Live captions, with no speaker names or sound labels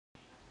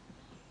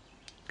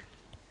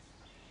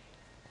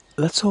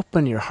let's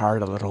open your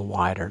heart a little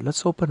wider.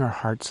 Let's open our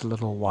hearts a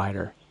little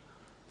wider.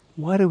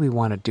 Why do we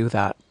want to do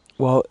that?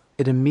 Well,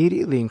 it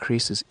immediately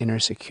increases inner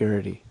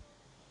security.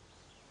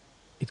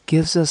 It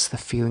gives us the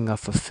feeling of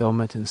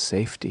fulfillment and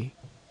safety.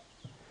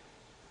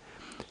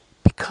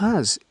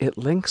 Because it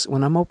links,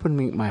 when I'm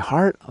opening my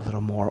heart a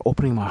little more,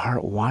 opening my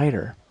heart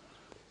wider,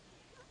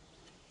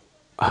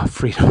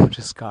 Freedom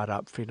just got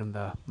up. Freedom,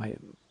 my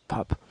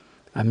pup,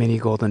 a mini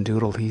golden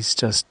doodle. He's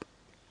just,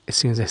 as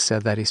soon as I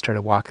said that, he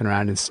started walking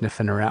around and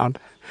sniffing around.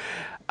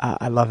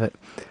 I love it.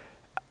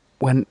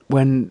 When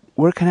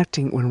we're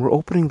connecting, when we're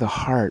opening the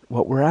heart,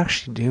 what we're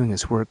actually doing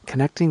is we're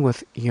connecting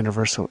with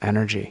universal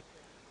energy.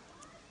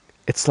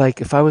 It's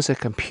like if I was a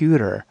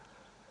computer,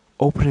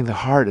 opening the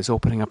heart is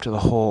opening up to the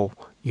whole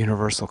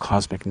universal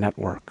cosmic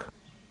network.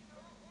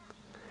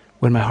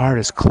 When my heart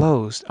is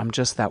closed, I'm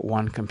just that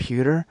one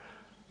computer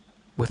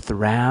with the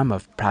RAM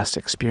of past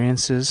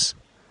experiences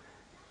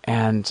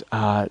and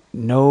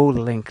no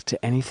link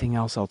to anything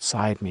else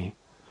outside me.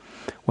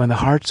 When the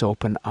heart's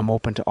open, I'm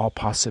open to all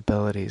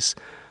possibilities.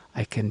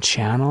 I can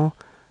channel,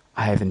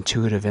 I have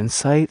intuitive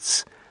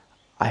insights,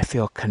 I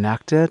feel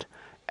connected,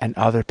 and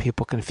other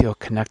people can feel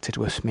connected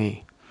with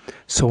me.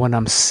 So when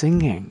I'm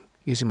singing,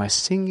 using my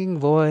singing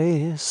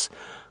voice,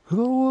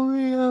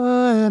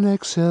 Gloria in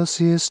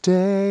excelsis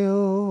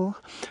Deo,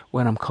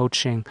 when I'm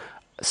coaching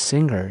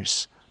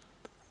singers,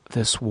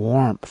 this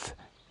warmth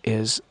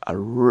is a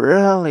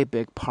really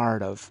big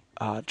part of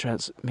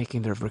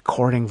making their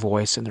recording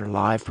voice and their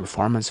live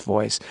performance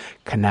voice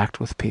connect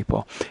with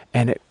people,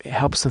 and it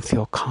helps them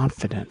feel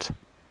confident.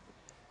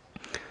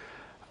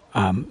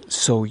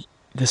 So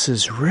this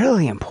is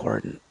really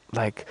important.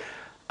 Like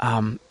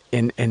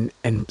in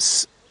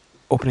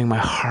opening my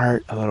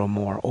heart a little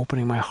more,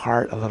 opening my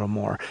heart a little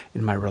more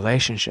in my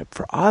relationship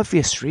for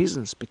obvious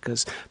reasons,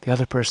 because the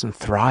other person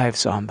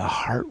thrives on the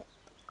heart,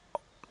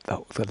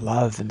 the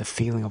love and the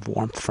feeling of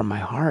warmth from my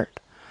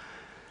heart.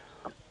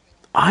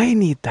 I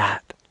need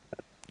that.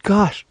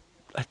 Gosh,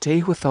 a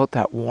day without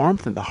that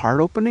warmth and the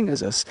heart opening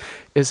is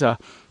a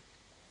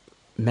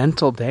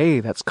mental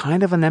day that's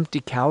kind of an empty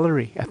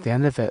calorie at the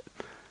end of it.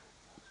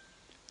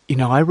 You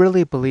know, I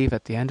really believe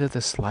at the end of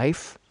this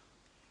life,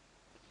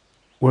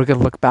 we're going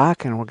to look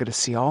back and we're going to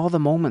see all the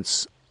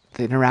moments,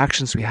 the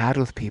interactions we had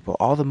with people,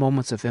 all the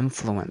moments of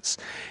influence,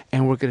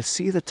 and we're going to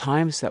see the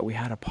times that we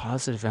had a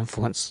positive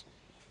influence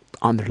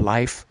on their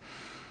life,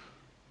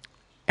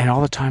 and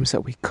all the times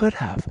that we could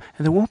have.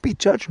 And there won't be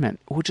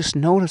judgment. We'll just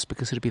notice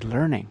because it'll be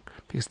learning.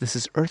 Because this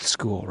is Earth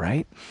School,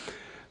 right?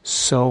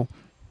 So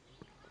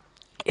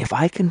if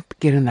I can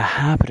get in the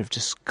habit of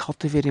just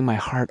cultivating my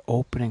heart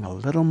opening a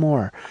little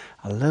more,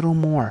 a little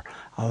more,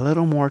 a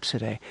little more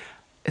today,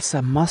 it's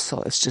a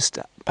muscle. It's just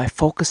by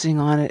focusing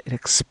on it, it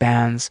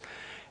expands.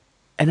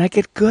 And I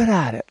get good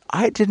at it.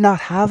 I did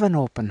not have an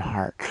open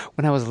heart.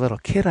 When I was a little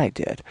kid, I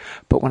did.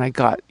 But when I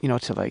got,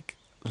 to like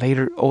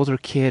later, older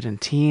kid and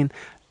teen,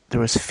 there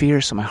was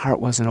fear, so my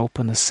heart wasn't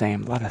open the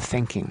same, a lot of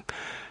thinking.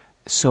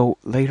 So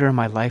later in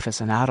my life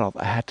as an adult,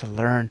 I had to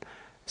learn,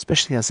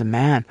 especially as a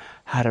man,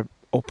 how to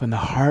open the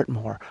heart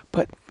more.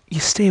 But you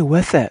stay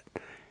with it.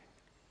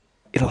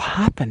 It'll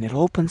happen. It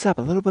opens up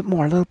a little bit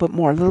more, a little bit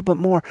more, a little bit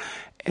more,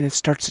 and it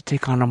starts to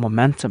take on a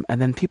momentum.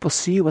 And then people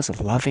see you as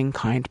a loving,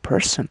 kind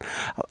person,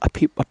 a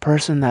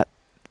person that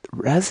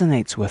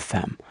resonates with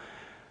them.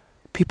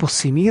 People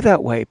see me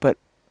that way, but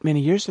many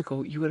years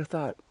ago, you would have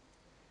thought,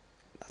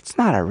 that's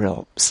not a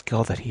real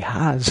skill that he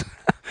has.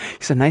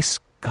 He's a nice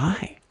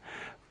guy.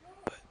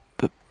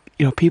 But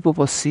people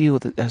will see you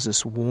as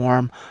this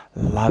warm,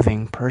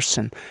 loving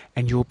person,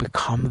 and you'll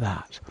become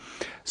that.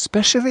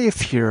 Especially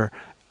if you're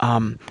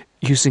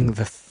using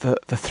the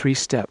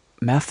three-step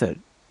method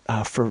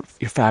for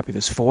your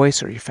fabulous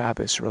voice or your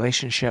fabulous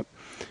relationship,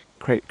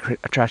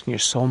 attracting your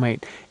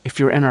soulmate. If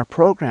you're in our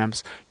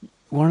programs,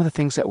 one of the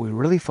things that we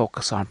really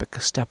focus on,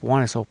 because step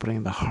one is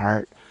opening the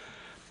heart.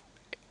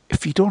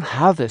 If you don't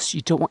have this,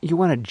 you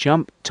want to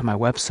jump to my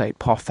website,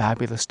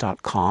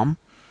 paulfabulous.com,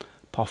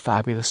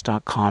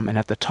 paulfabulous.com, and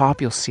at the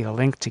top you'll see a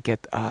link to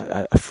get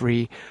a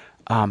free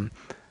a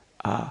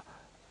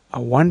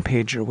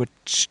one-pager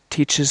which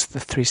teaches the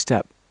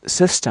three-step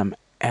system.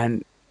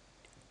 And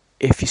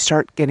if you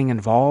start getting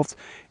involved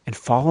in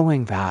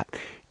following that,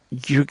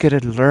 you're going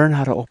to learn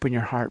how to open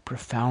your heart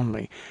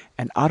profoundly.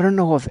 And I don't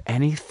know of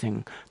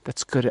anything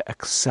that's going to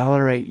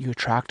accelerate you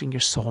attracting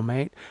your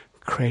soulmate,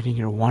 creating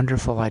your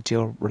wonderful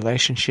ideal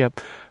relationship,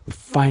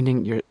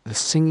 finding the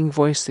singing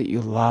voice that you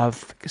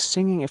love.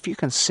 Singing, if you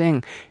can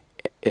sing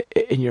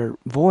in your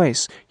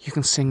voice, you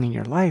can sing in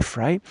your life,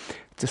 right?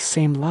 It's the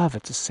same love,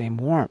 it's the same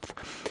warmth.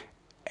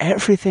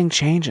 Everything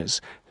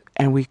changes,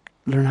 and we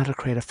learn how to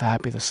create a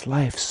fabulous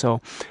life.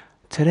 So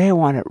today I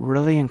want to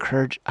really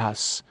encourage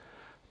us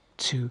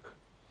to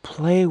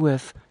play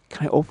with,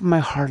 can I open my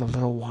heart a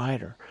little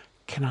wider?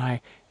 Can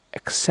I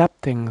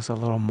accept things a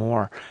little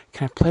more?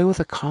 Can I play with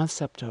the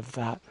concept of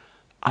that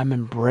I'm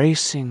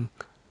embracing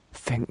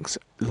things,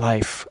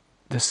 life,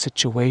 this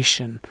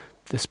situation,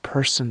 this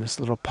person, this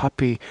little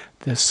puppy,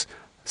 this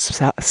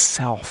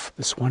self,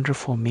 this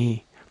wonderful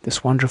me.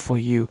 this wonderful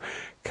you,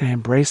 can I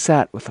embrace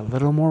that with a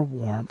little more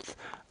warmth,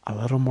 a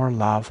little more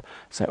love,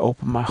 as I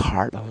open my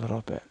heart a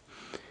little bit?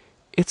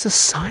 It's a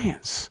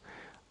science.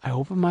 I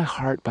open my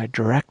heart by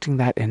directing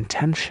that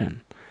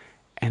intention,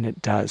 and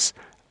it does.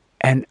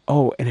 And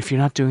if you're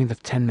not doing the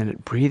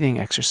 10-minute breathing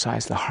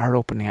exercise, the heart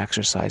opening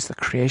exercise, the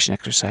creation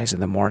exercise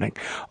in the morning,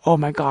 oh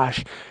my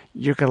gosh,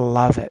 you're going to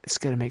love it. It's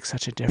going to make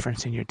such a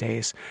difference in your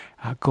days.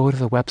 Go to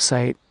the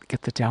website,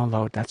 get the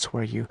download. That's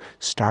where you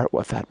start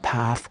with that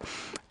path.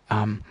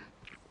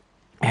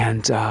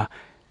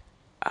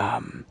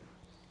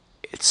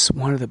 It's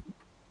one of the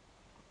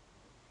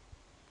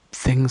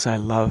things I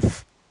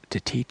love to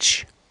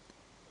teach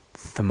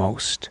the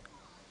most.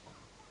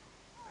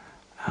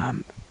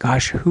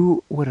 Gosh,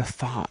 who would have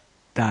thought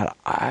that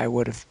I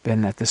would have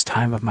been at this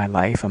time of my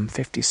life, I'm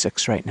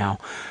 56 right now,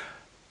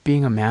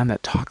 being a man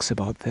that talks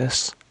about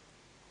this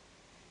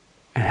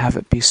and have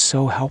it be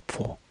so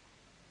helpful.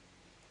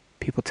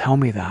 People tell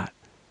me that.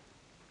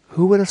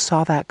 Who would have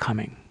saw that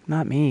coming?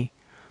 Not me.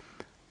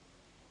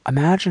 I'm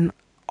imagining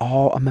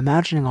all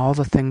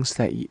the things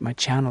that my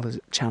channel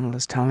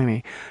is telling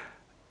me.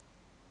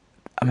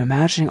 I'm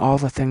imagining all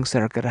the things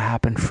that are going to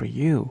happen for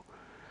you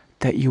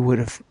that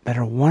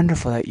are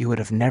wonderful, that you would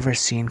have never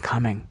seen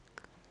coming.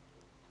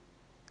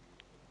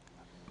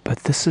 But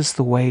this is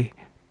the way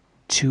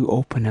to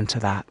open into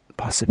that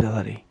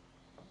possibility.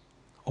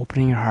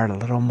 Opening your heart a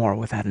little more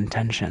with that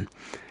intention.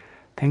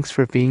 Thanks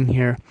for being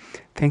here.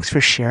 Thanks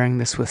for sharing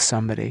this with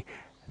somebody.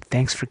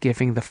 Thanks for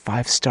giving the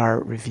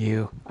 5-star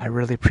review. I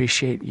really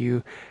appreciate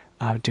you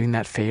doing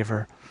that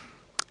favor.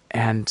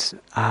 And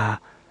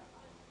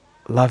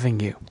loving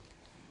you.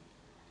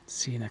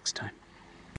 See you next time.